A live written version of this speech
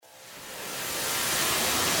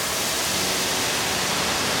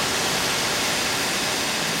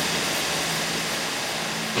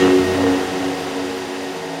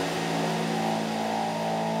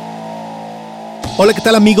Hola, ¿qué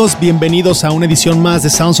tal amigos? Bienvenidos a una edición más de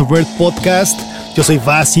SOE Podcast. Yo soy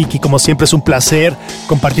Vasik y como siempre es un placer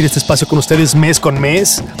compartir este espacio con ustedes mes con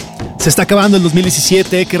mes. Se está acabando el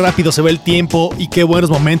 2017, qué rápido se va el tiempo y qué buenos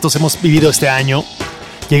momentos hemos vivido este año.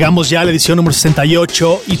 Llegamos ya a la edición número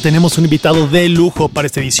 68 y tenemos un invitado de lujo para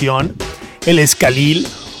esta edición. Él es Kalil,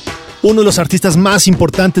 uno de los artistas más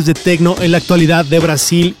importantes de techno en la actualidad de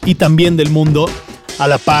Brasil y también del mundo, a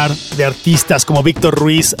la par de artistas como Víctor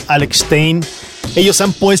Ruiz, Alex Stein. Ellos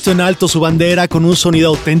han puesto en alto su bandera con un sonido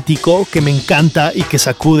auténtico que me encanta y que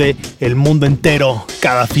sacude el mundo entero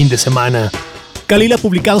cada fin de semana. Kalil ha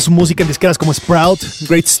publicado su música en disqueras como Sprout,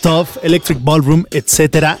 Great Stuff, Electric Ballroom,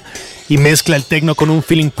 etc. y mezcla el techno con un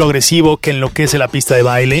feeling progresivo que enloquece la pista de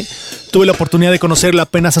baile. Tuve la oportunidad de conocerla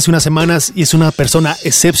apenas hace unas semanas y es una persona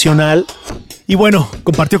excepcional. Y bueno,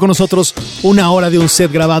 compartió con nosotros una hora de un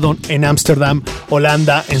set grabado en Amsterdam,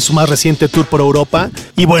 Holanda, en su más reciente tour por Europa.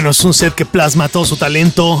 Y bueno, es un set que plasma todo su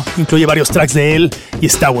talento, incluye varios tracks de él y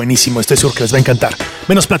está buenísimo, estoy seguro que les va a encantar.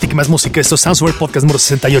 Menos plática y más música, esto es SOE Podcast número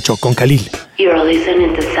 68 con Kalil. You're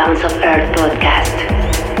listening to Sounds of Earth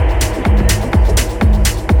Podcast.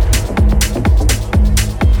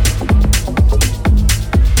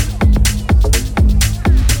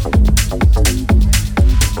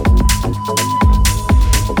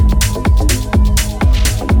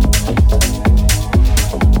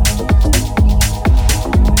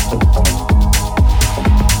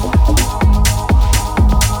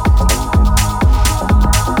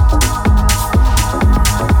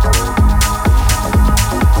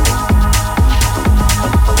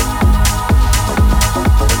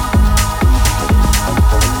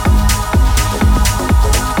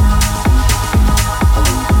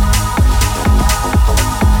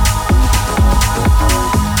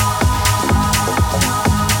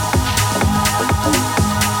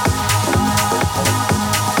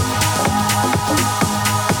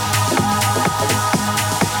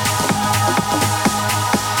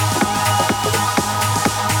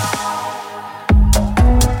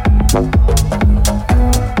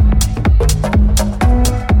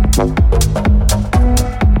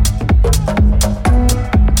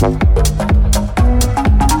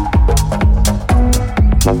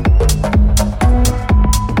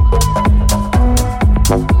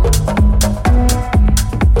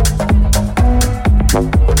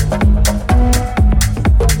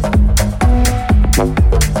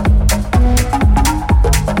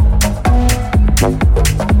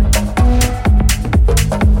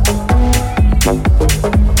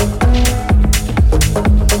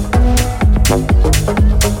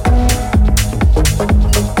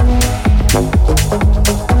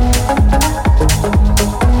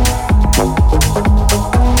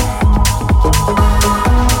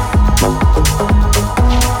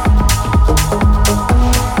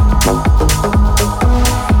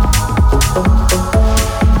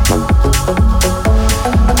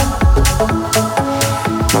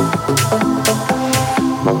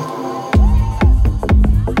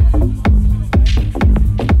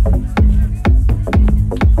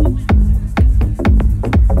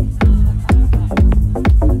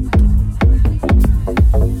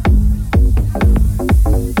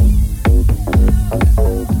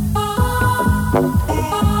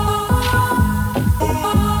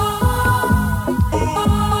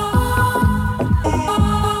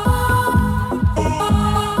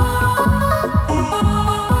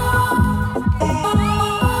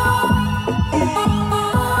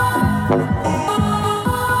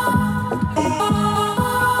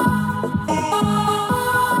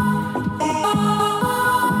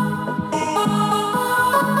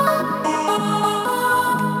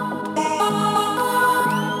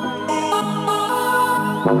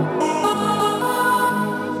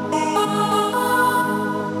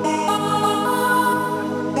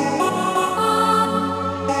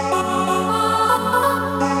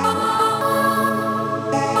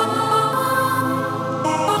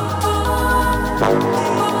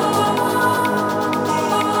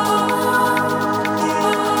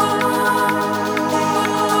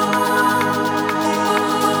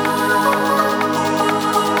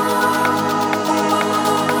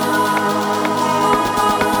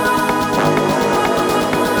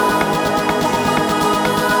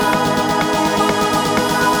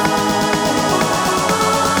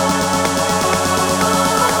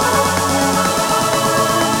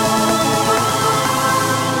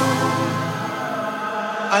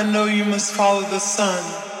 I know you must follow the sun.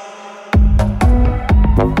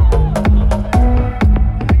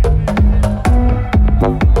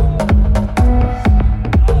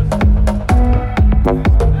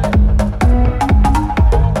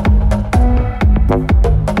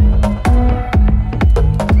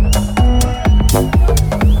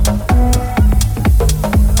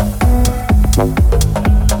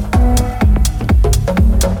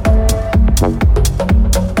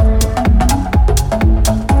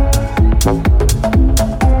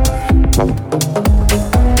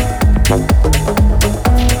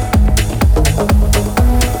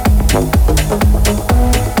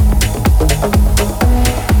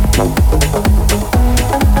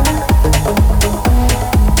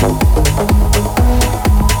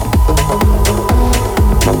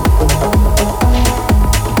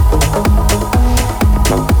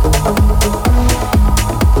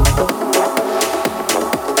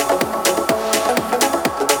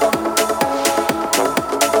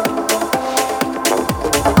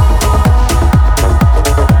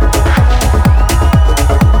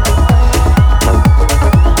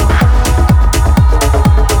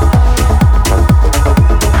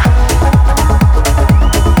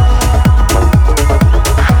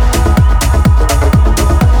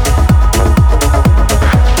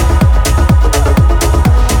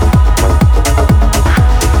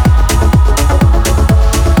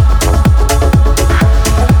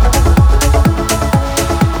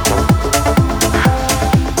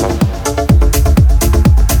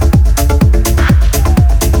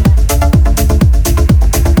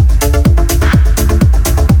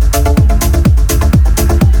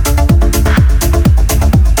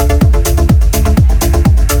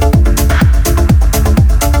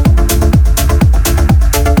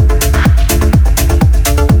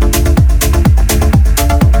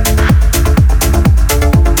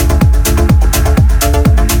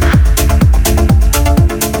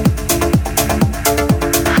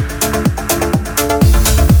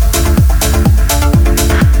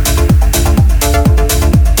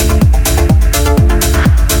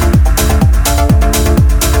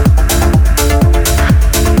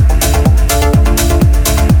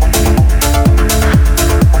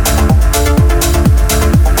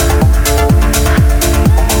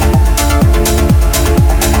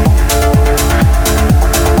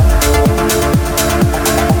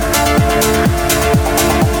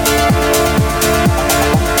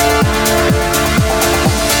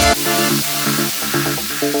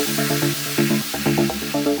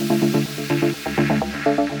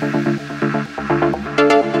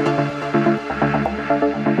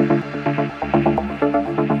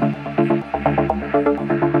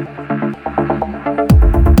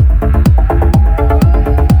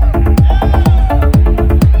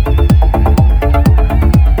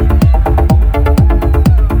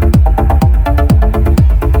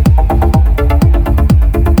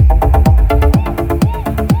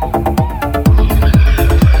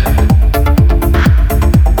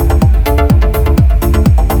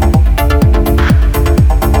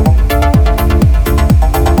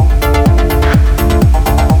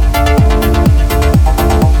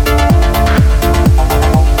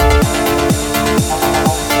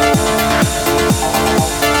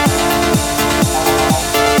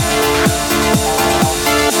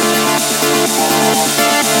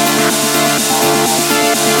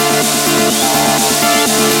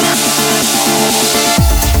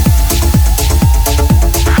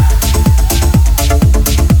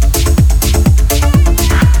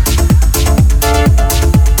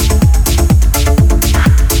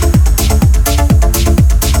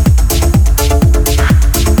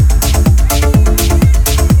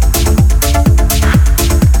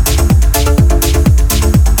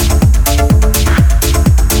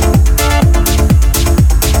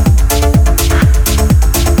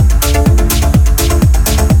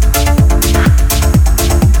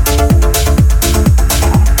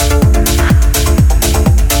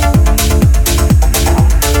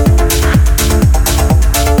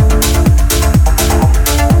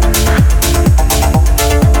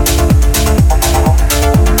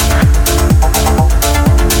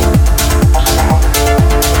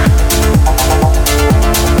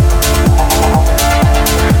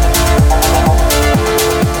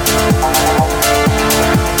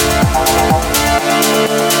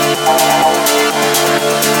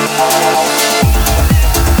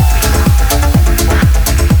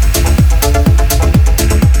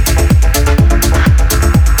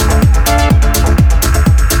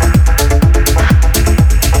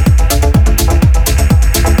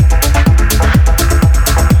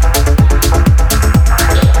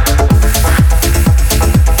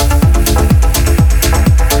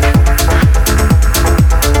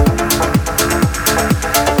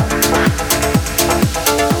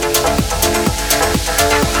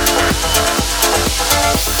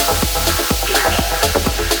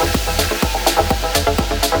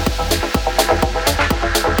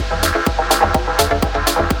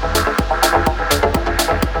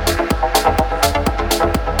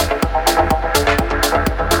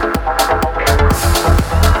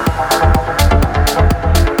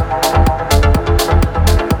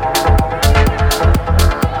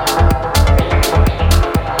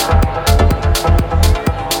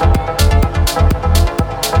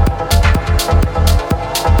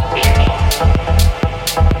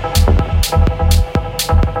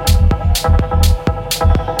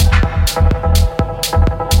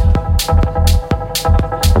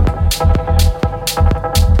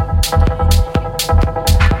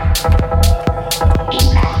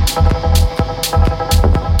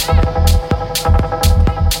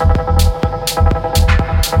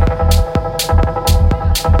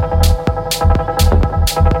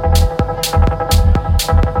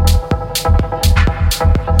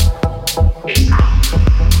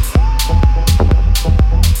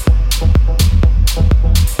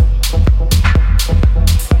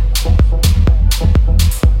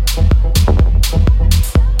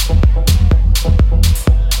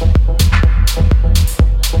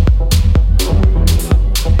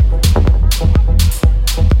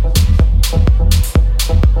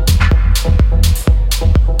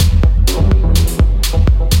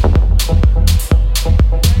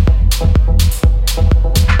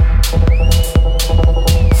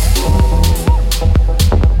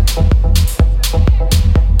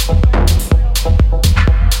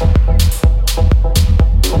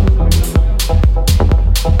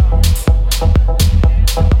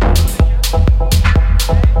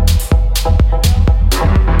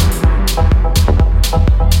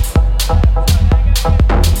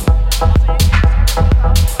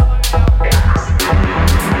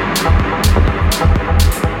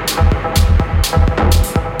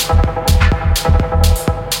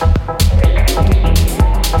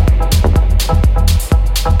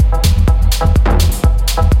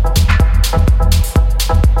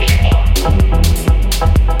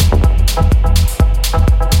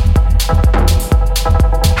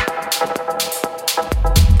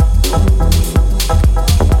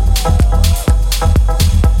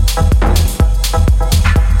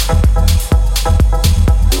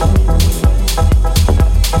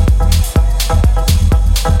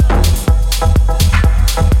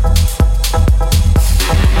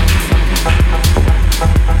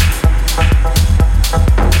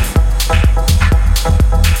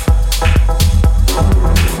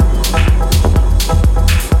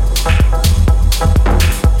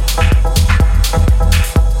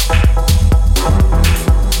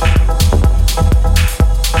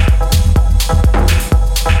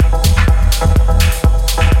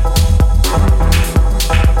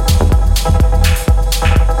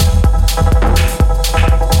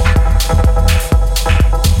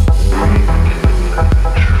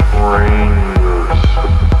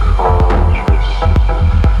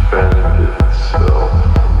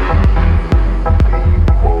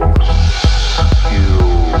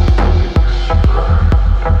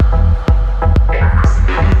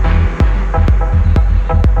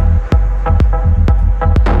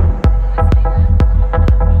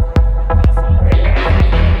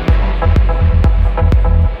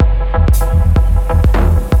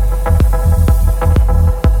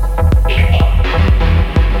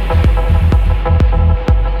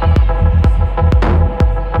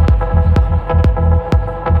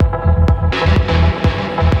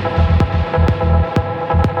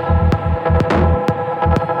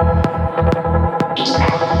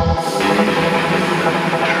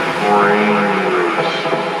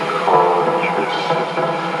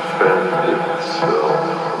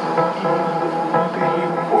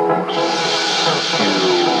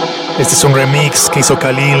 Este es un remix que hizo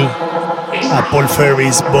Kalil a Paul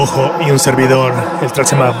Ferris, Bojo y un servidor. El track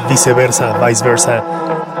se llama Vice Versa.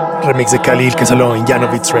 Remix de Kalil que salió en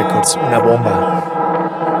Janovitz Records. Una bomba.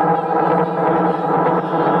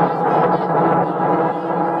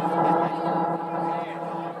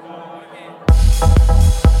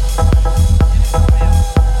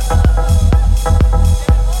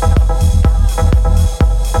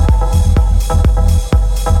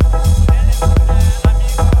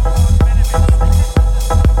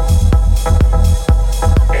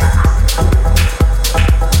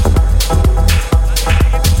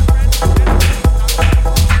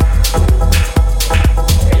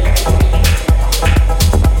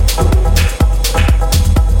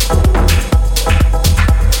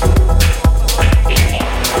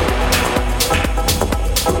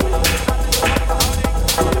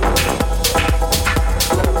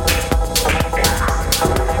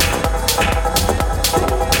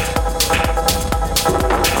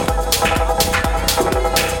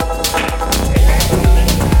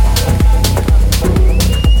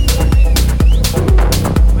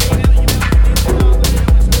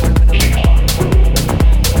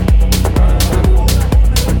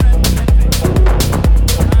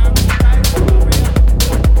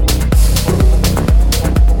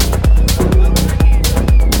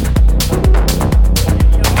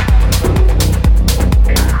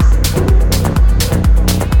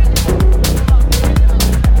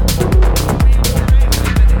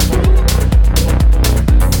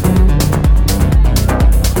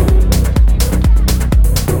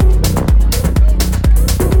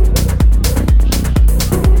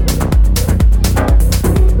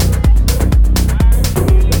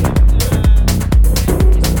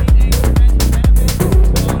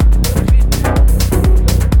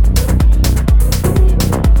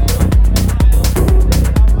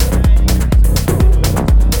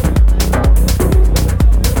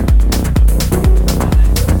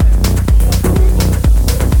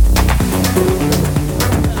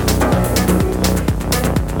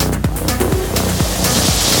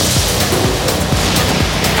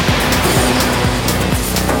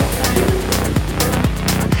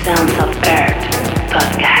 Sounds of Earth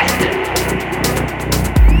Podcast.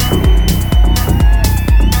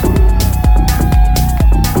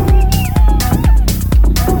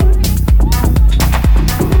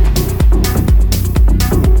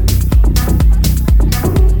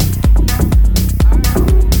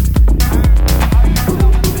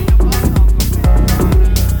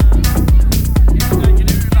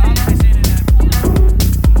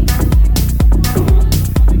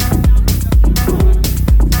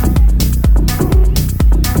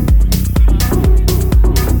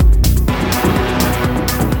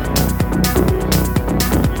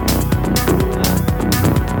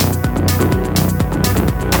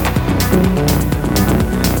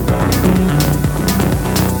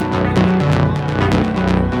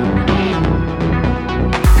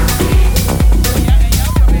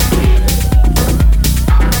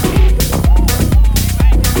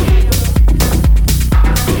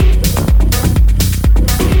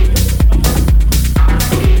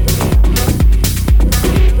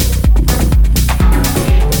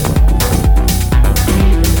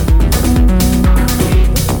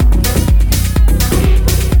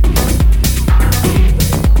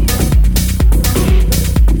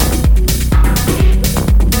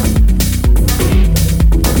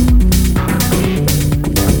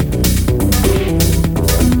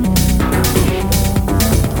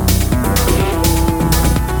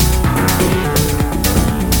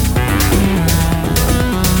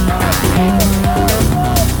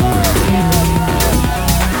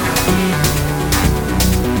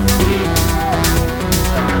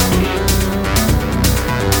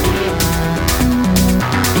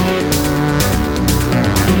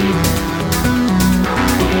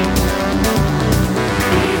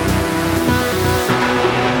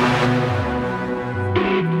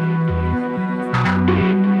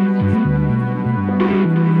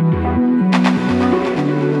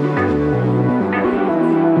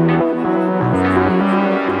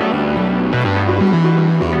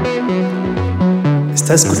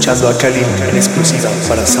 Estás escuchando a Kalil en exclusiva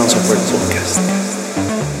para Sounds of Earth Podcast.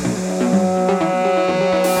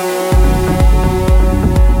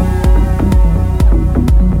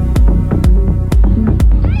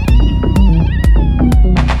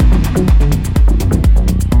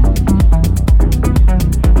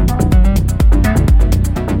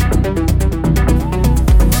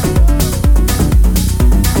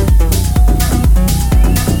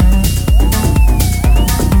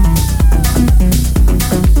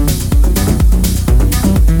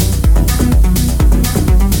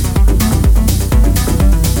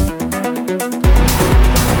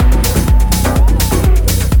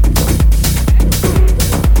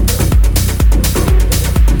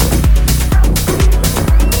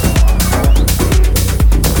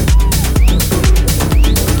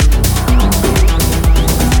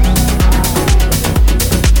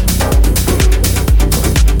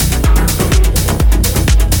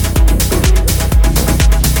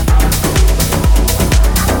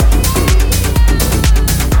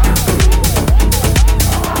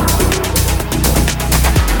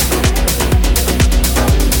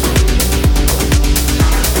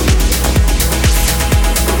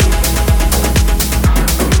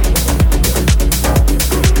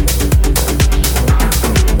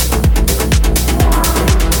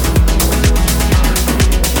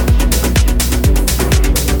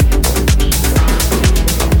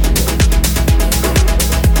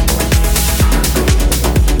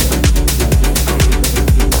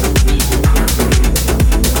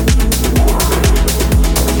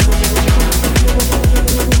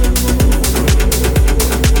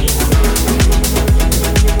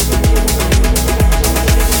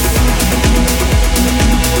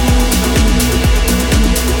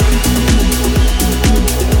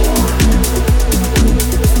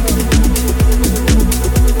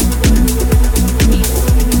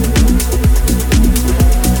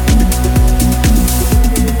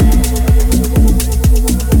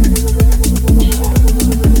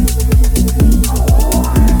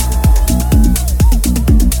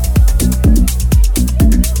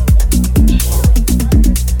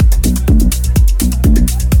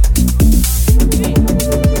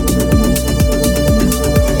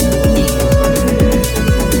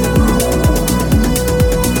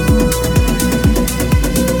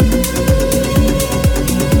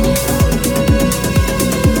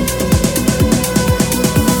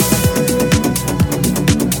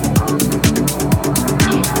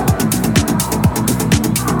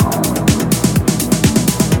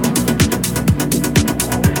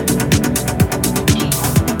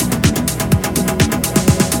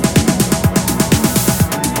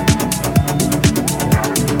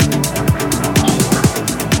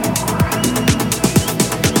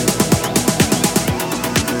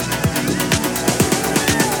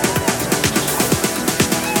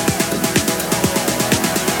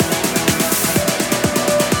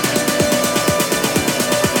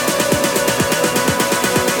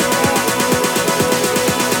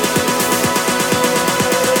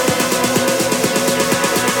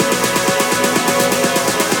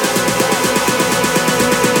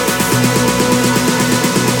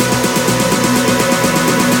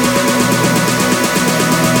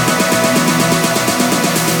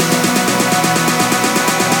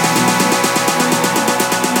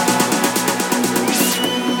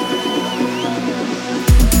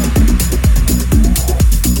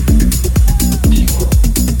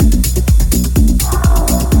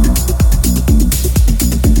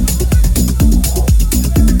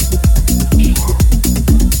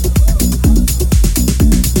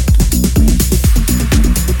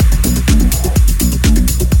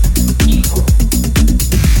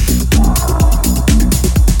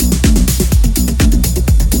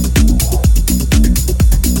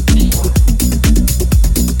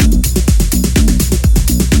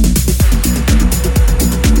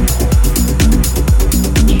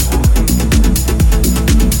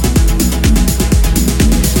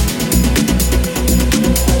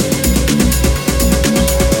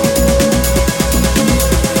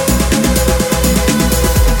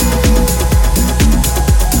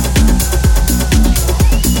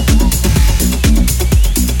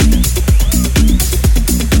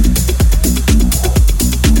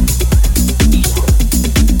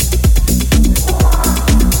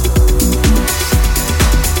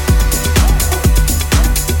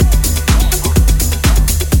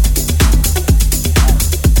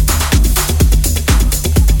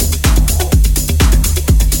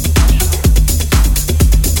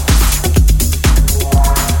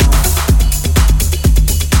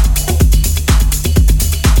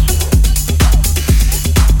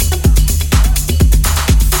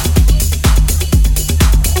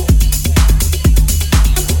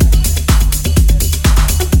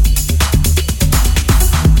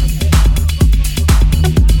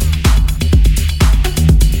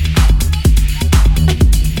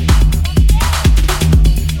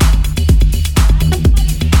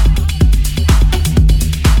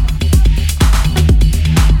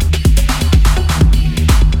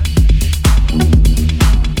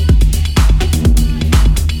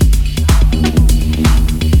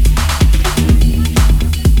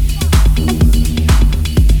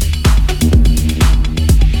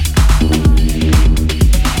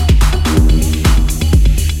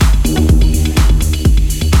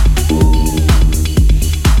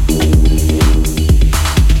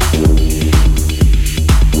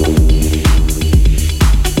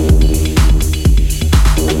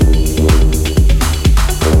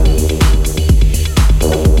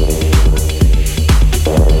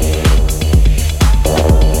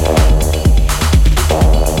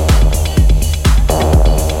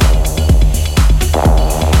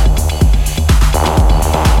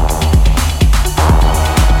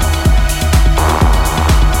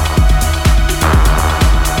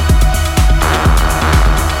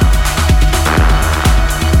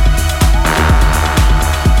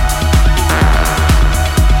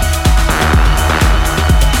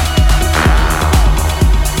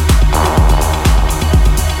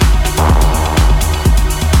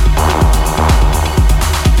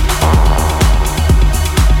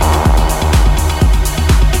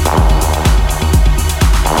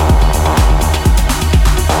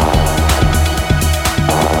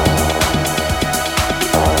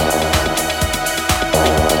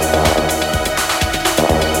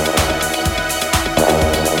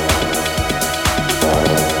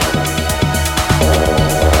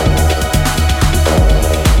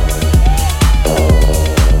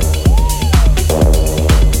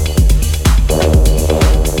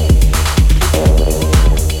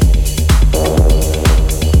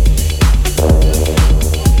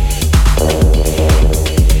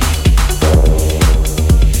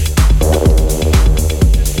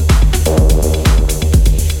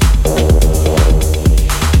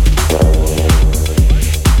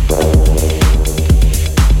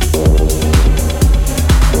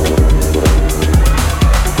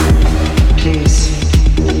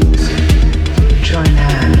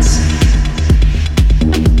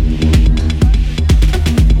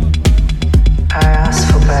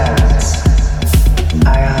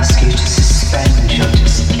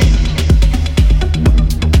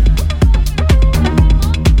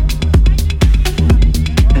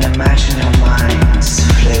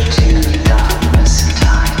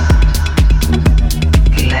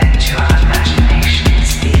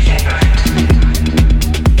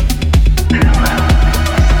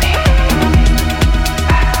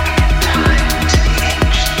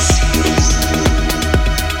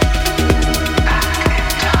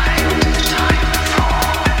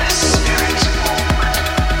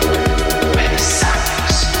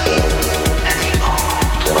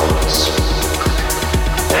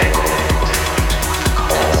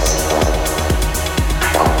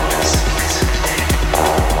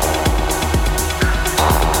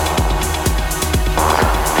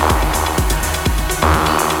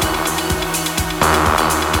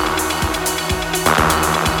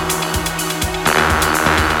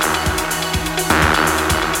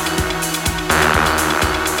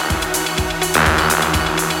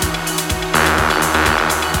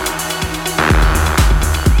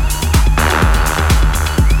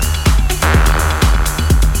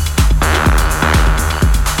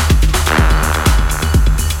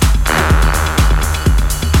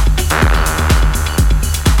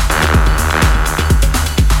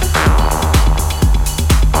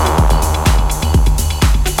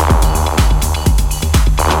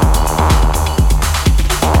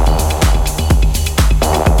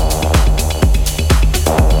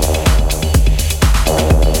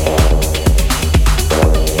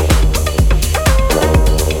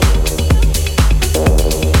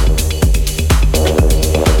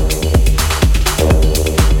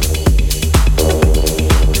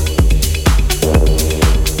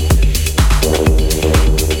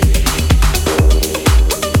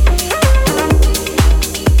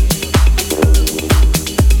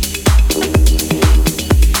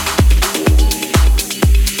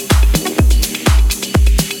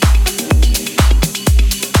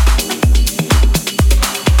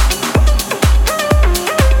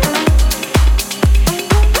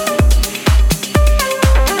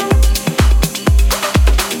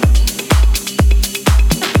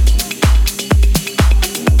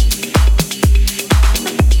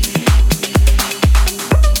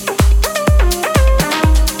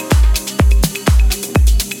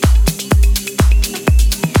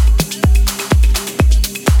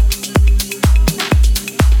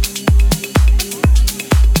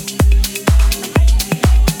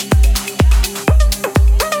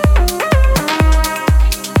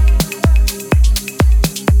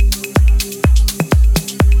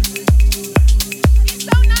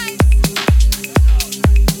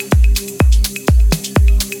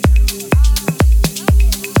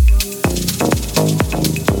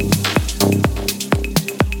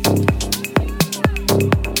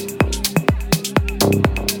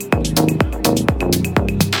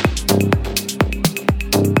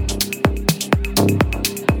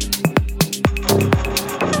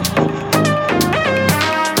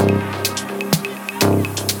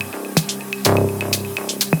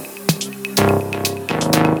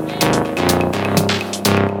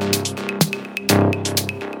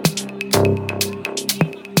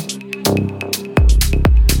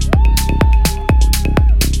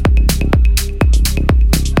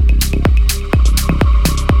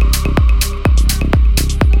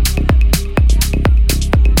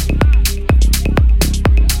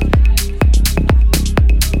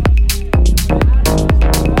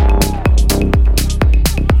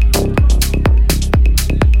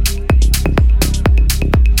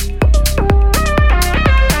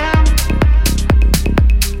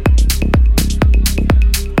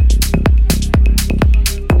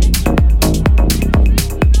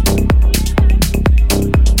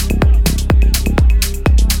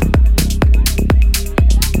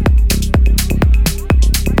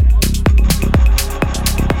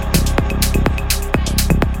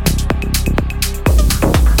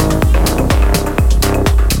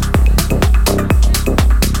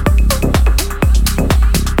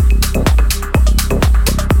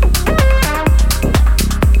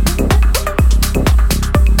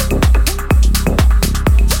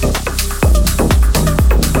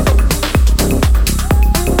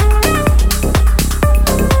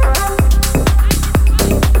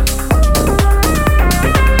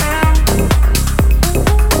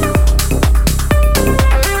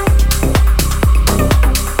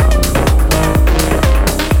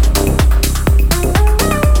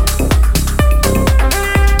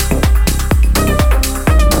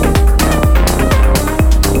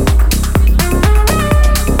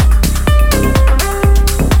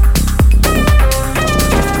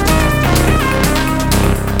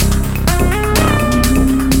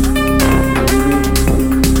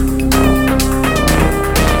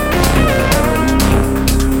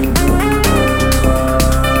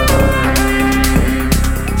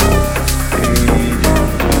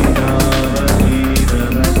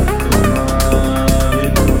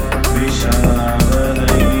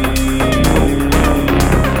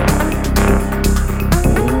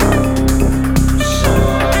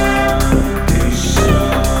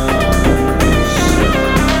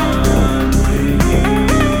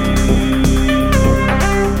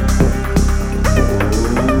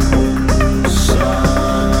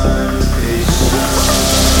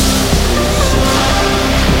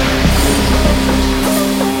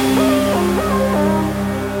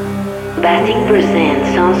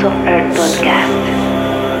 Sounds of Earth Podcast.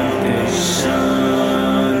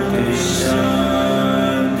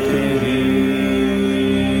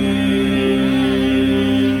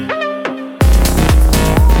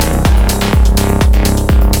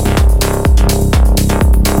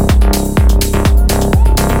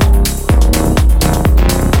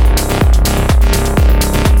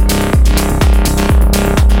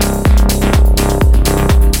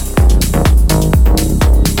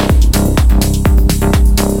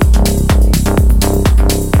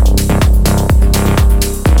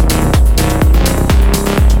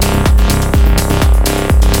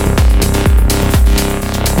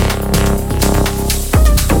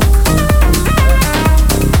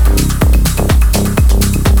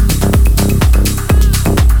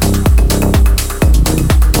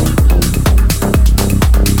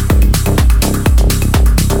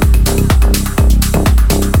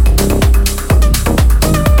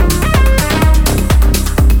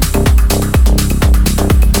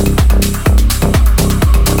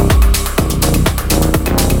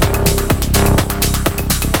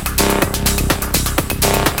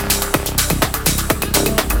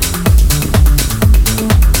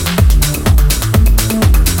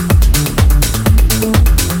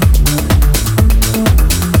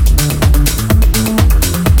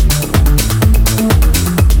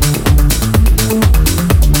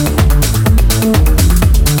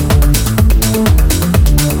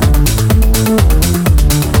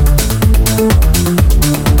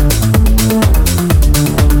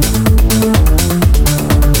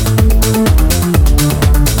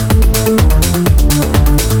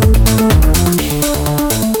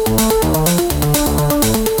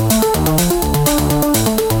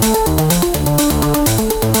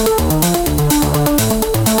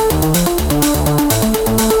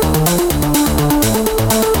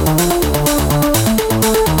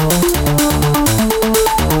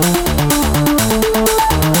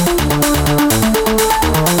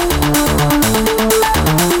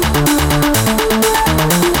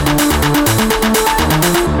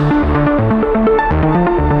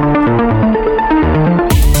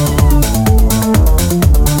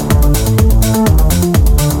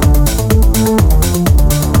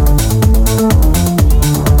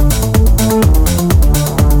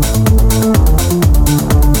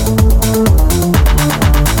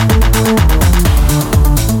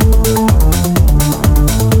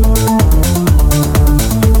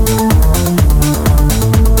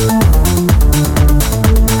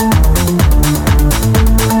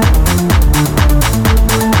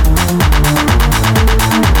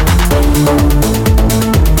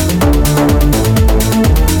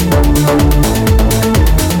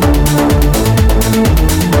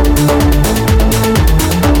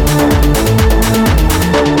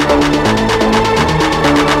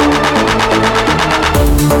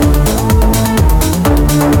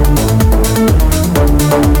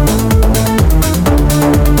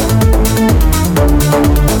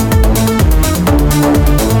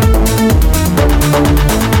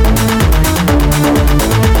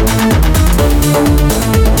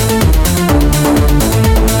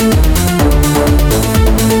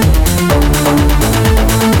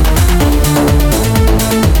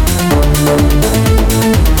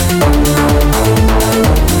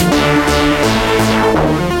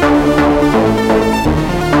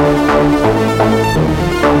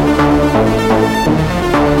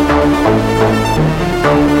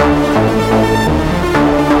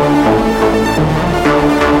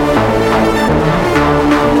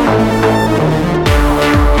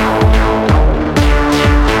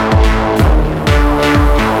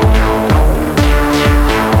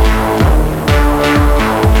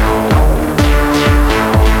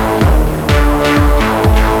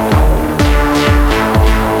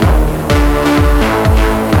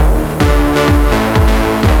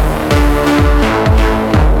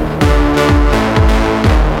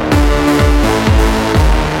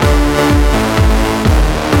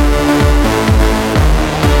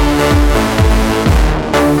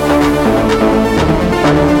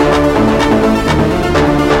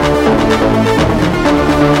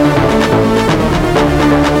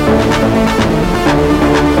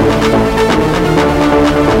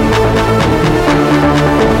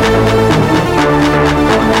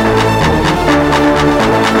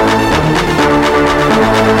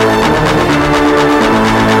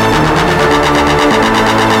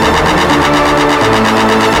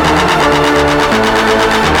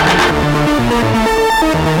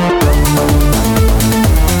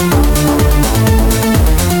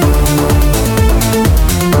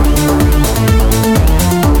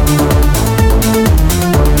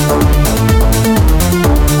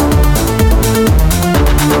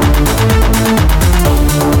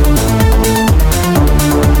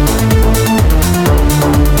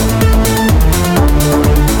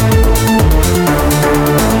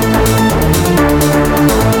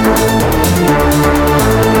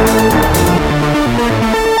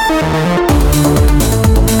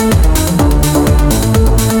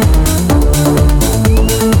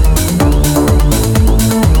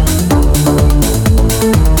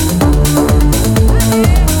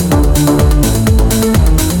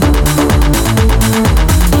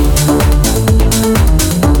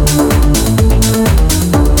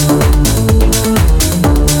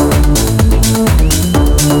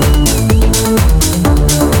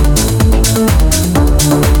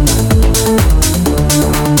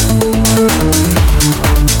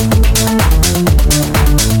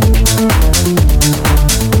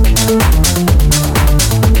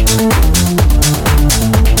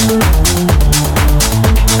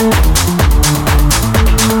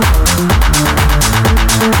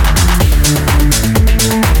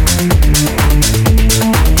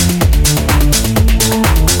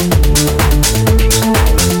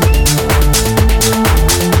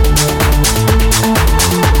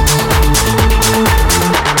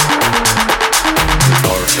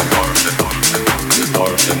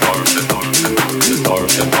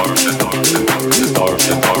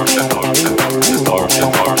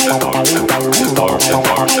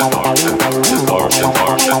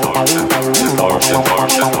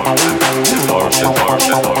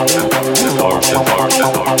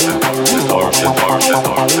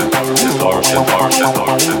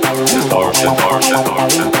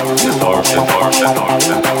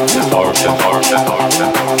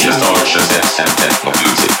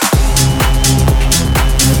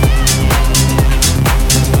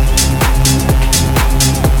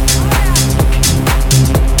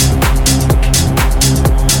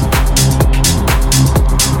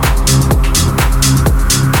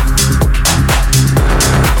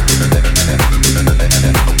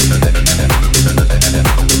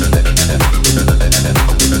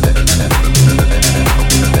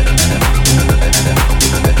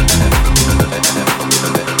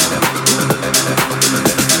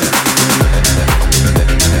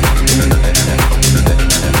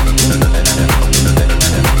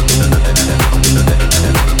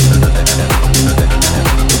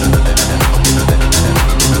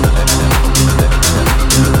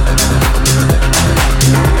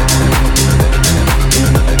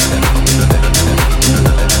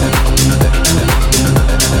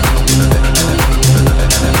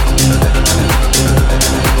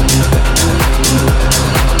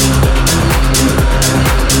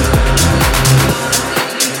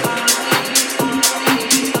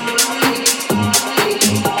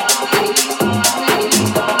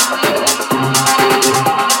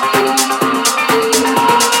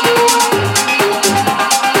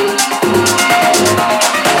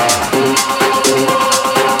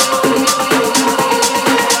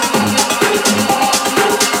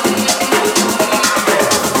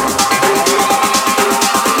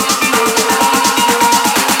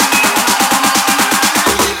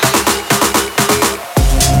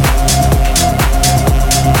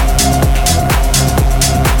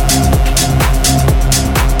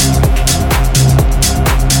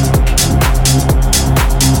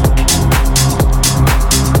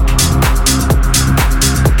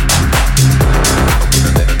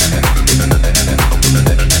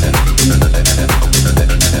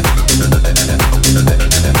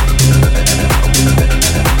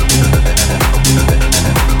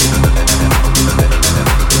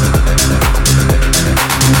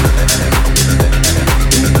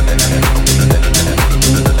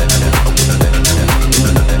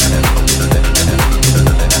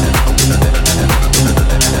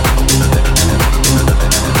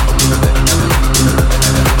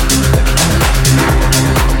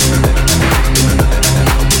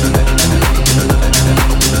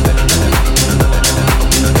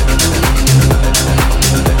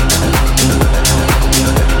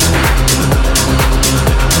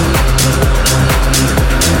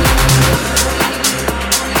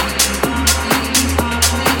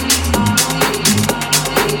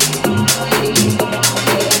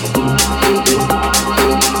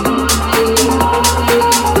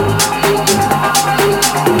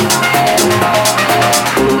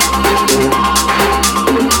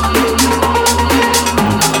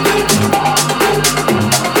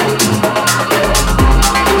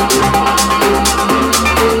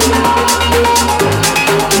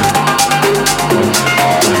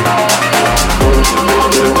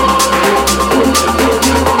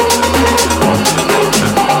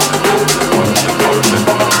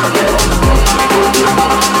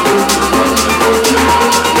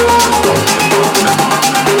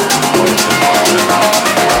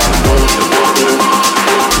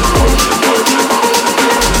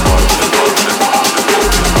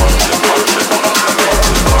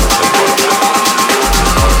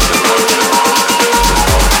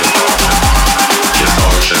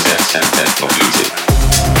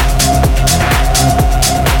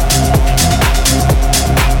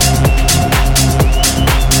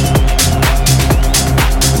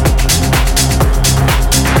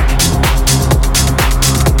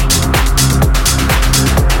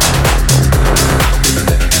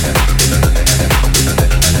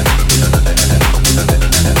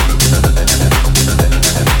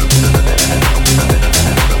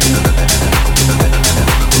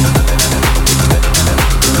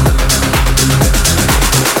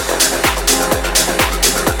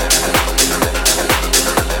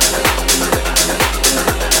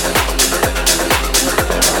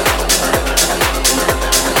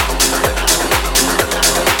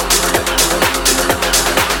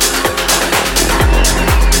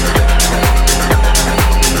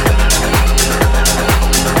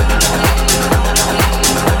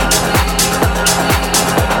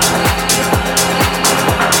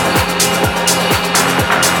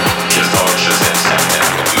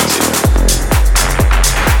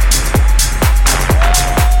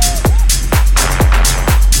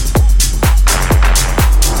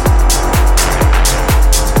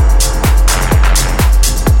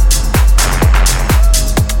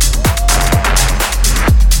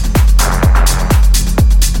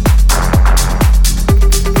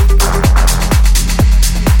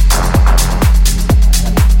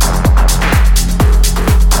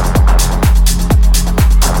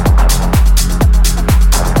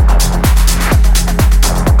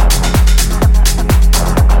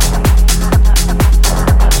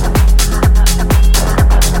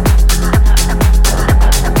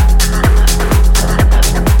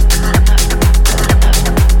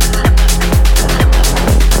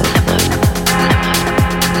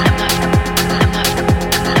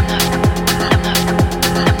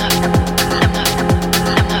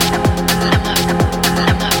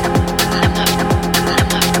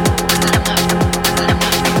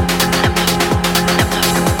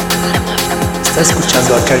 Estás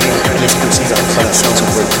escuchando a Kalil en exclusiva para Sounds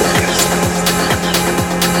of Word Podcast.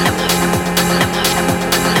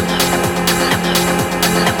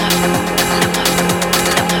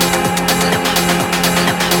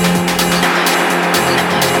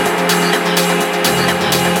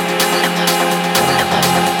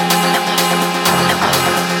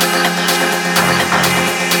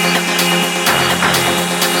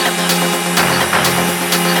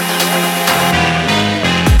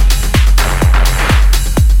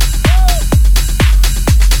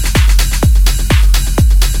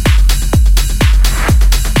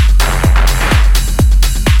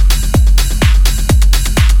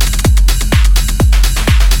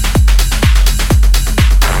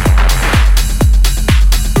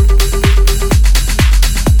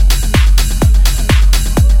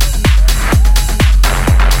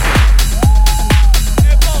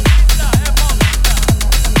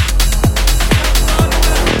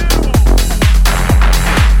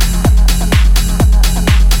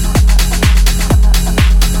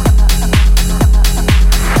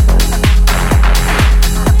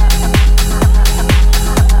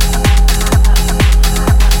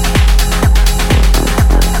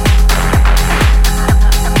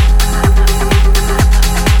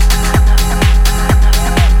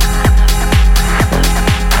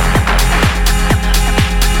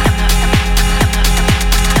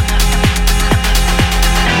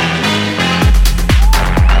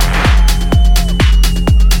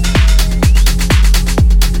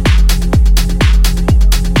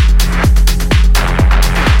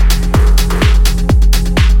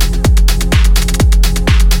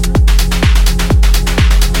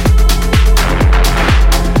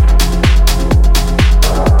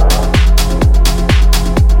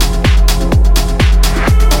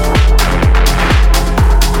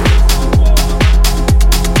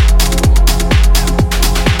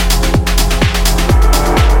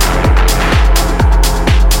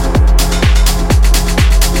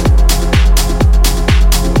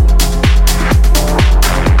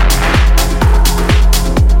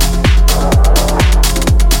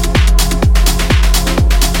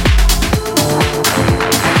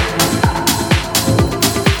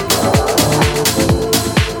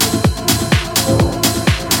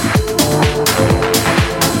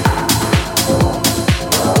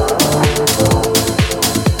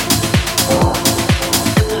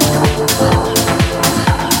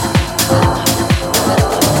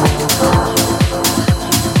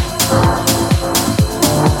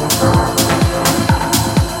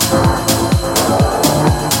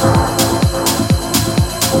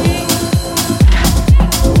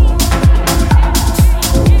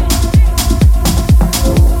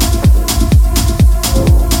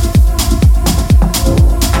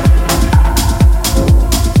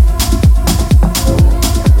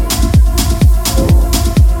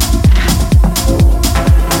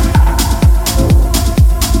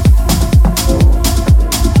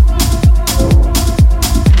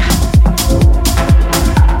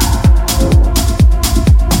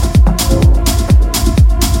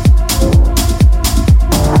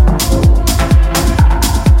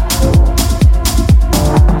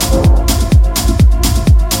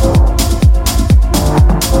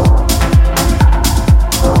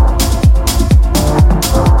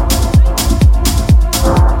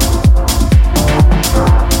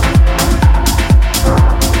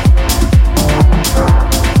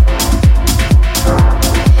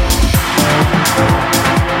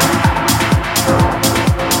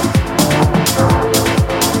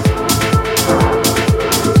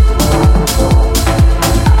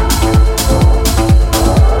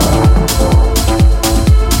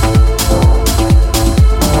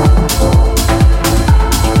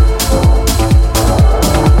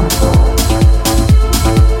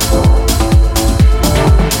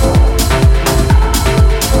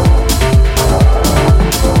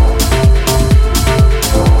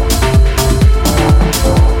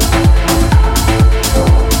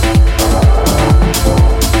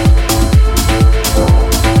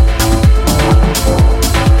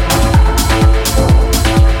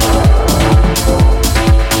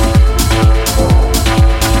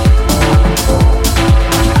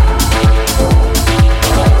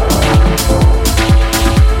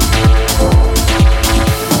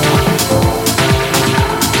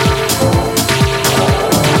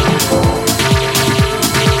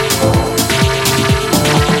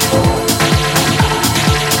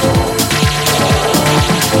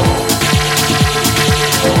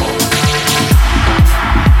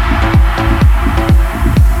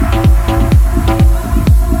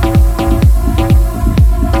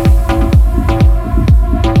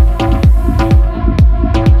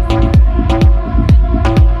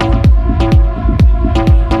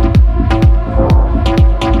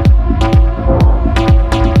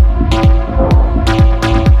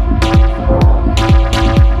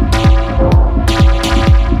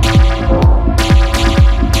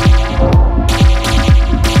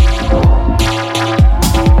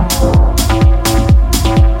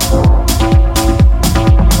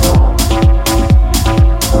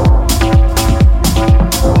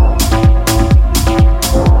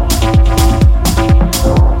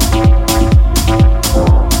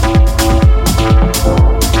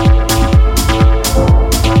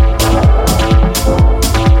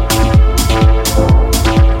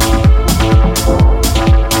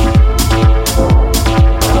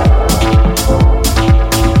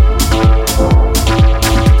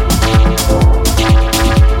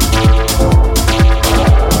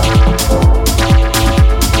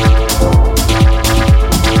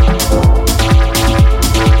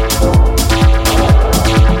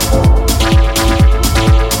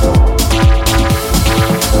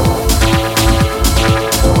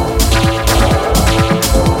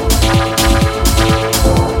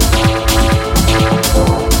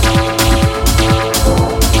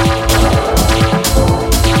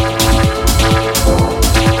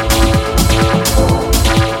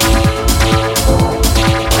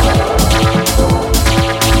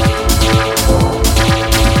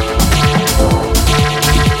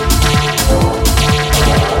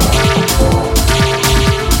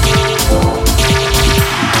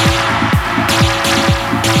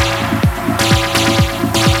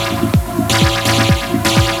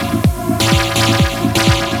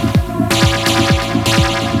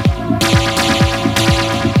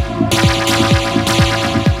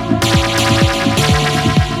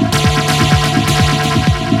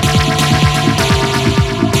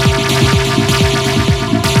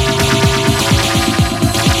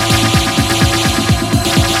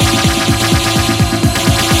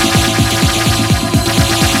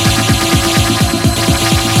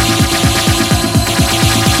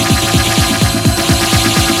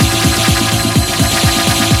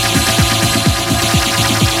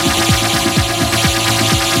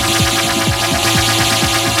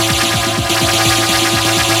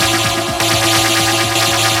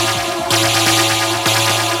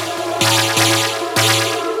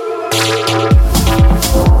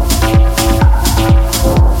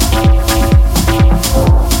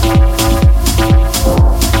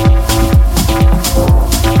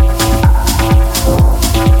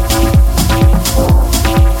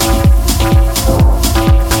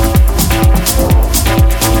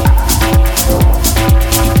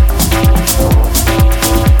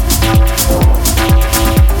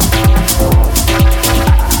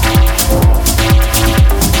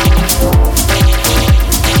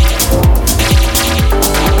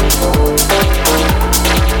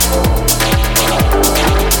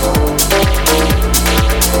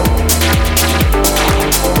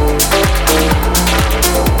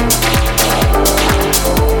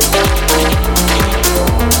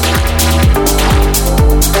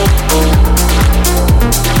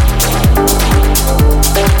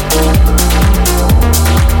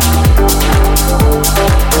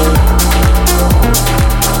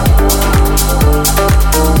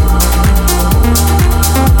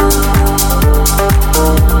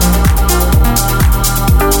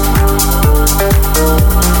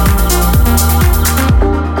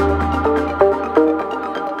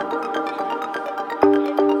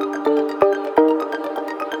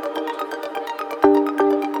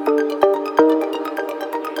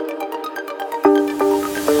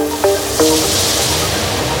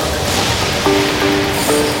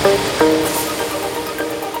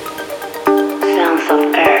 Sounds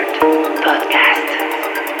of Earth Podcast.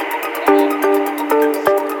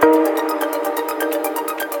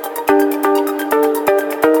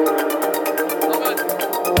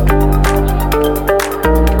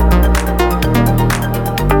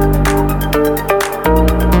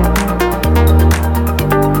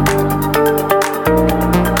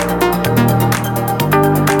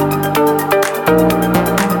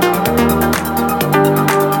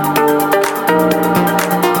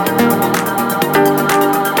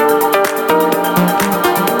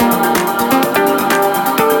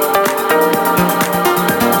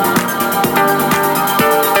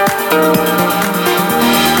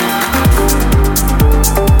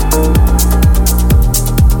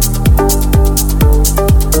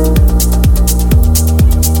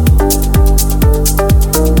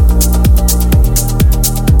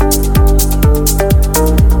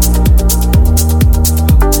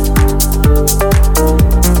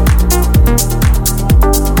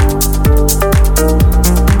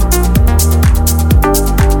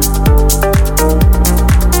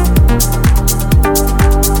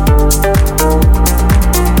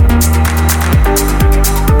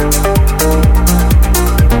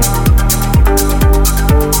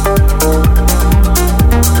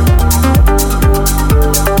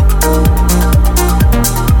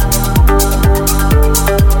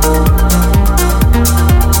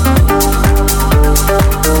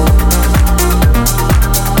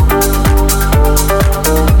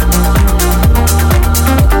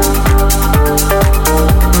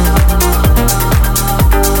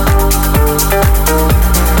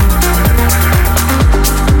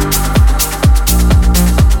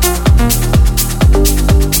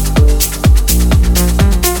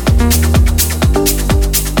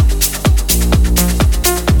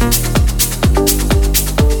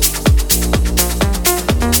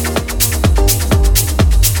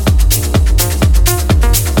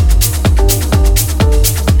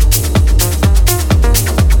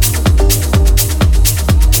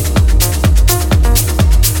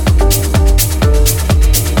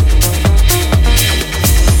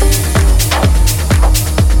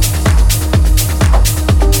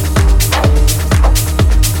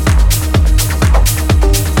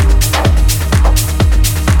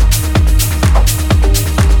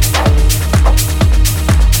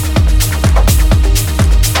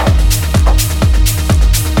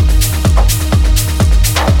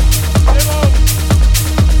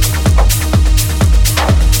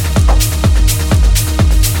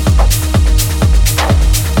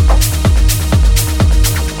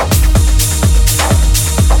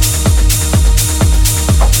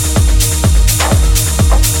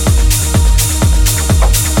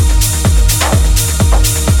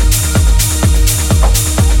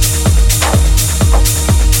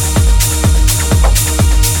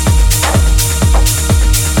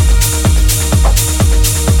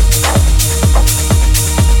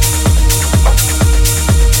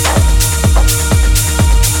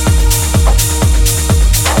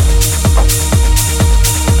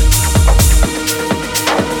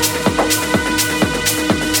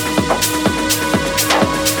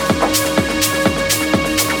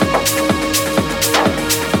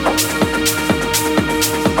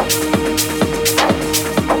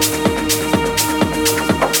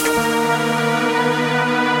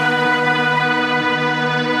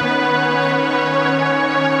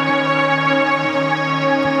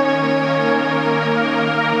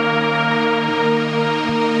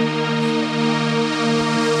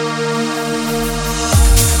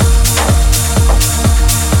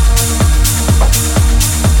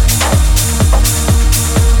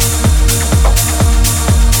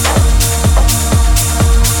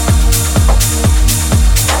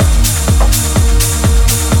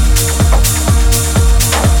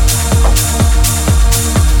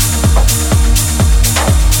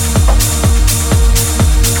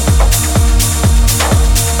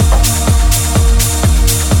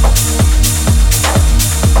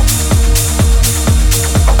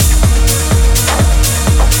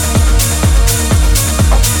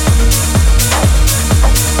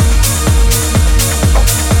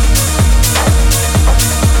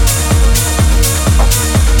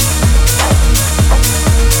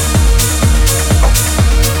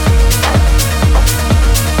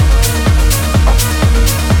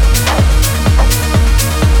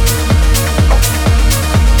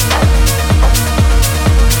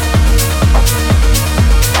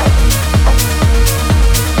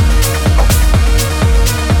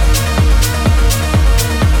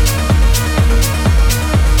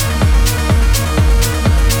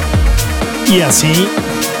 Y así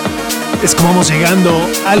es como vamos llegando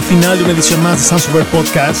al final de una edición más de Sounds of Earth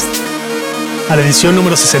Podcast, a la edición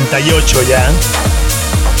número 68 ya.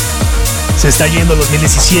 Se está yendo el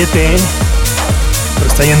 2017, pero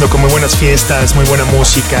está yendo con muy buenas fiestas, muy buena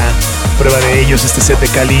música. Prueba de ellos este set de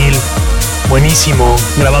Kalil, buenísimo,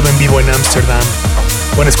 grabado en vivo en Amsterdam.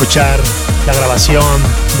 Pueden escuchar la grabación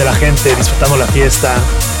de la gente disfrutando la fiesta.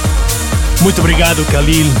 Muito obrigado,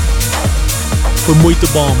 Kalil. Fue muy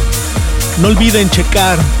bom. No olviden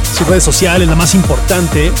checar sus redes sociales, la más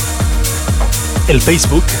importante, el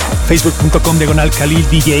Facebook, facebook.com/Kalil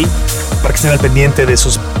DJ, para que estén al pendiente de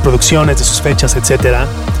sus producciones, de sus fechas, etc.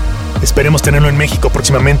 Esperemos tenerlo en México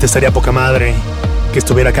próximamente. Estaría poca madre que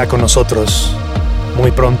estuviera acá con nosotros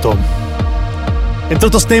muy pronto. Entre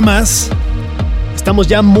otros temas, estamos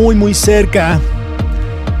ya muy cerca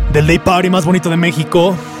del Day Party más bonito de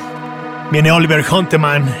México. Viene Oliver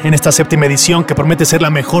Hunteman en esta 7ª edición que promete ser la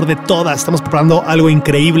mejor de todas. Estamos preparando algo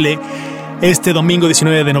increíble este domingo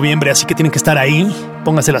 19 de noviembre, así que tienen que estar ahí.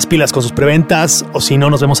 Pónganse las pilas con sus preventas, o si no,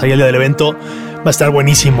 nos vemos ahí al día del evento. Va a estar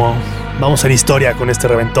buenísimo. Vamos a hacer historia con este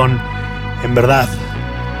reventón, en verdad.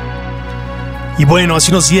 Y bueno,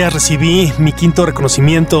 hace unos días recibí mi 5º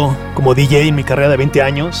reconocimiento como DJ en mi carrera de 20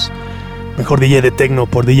 años. Mejor DJ de Techno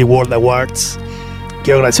por DJ World Awards.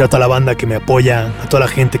 Quiero agradecer a toda la banda que me apoya, a toda la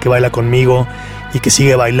gente que baila conmigo y que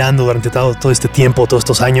sigue bailando durante todo este tiempo, todos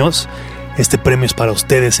estos años. Este premio es para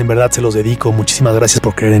ustedes, en verdad se los dedico. Muchísimas gracias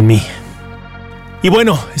por creer en mí. Y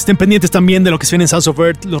bueno, estén pendientes también de lo que se viene en Sounds of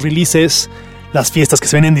Earth, los releases, las fiestas que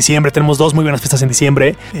se vienen en diciembre. Tenemos 2 muy buenas fiestas en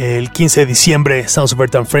diciembre. El 15 de diciembre, Sounds of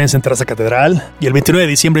Earth and Friends en Terraza Catedral. Y el 29 de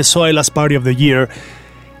diciembre, SOE Last Party of the Year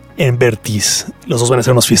en Vertis. Los dos van a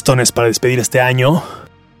ser unos fiestones para despedir este año.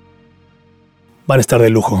 Van a estar de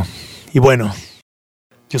lujo. Y bueno,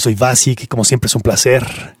 yo soy Vasik y como siempre es un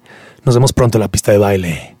placer. Nos vemos pronto en la pista de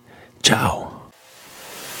baile. Chao.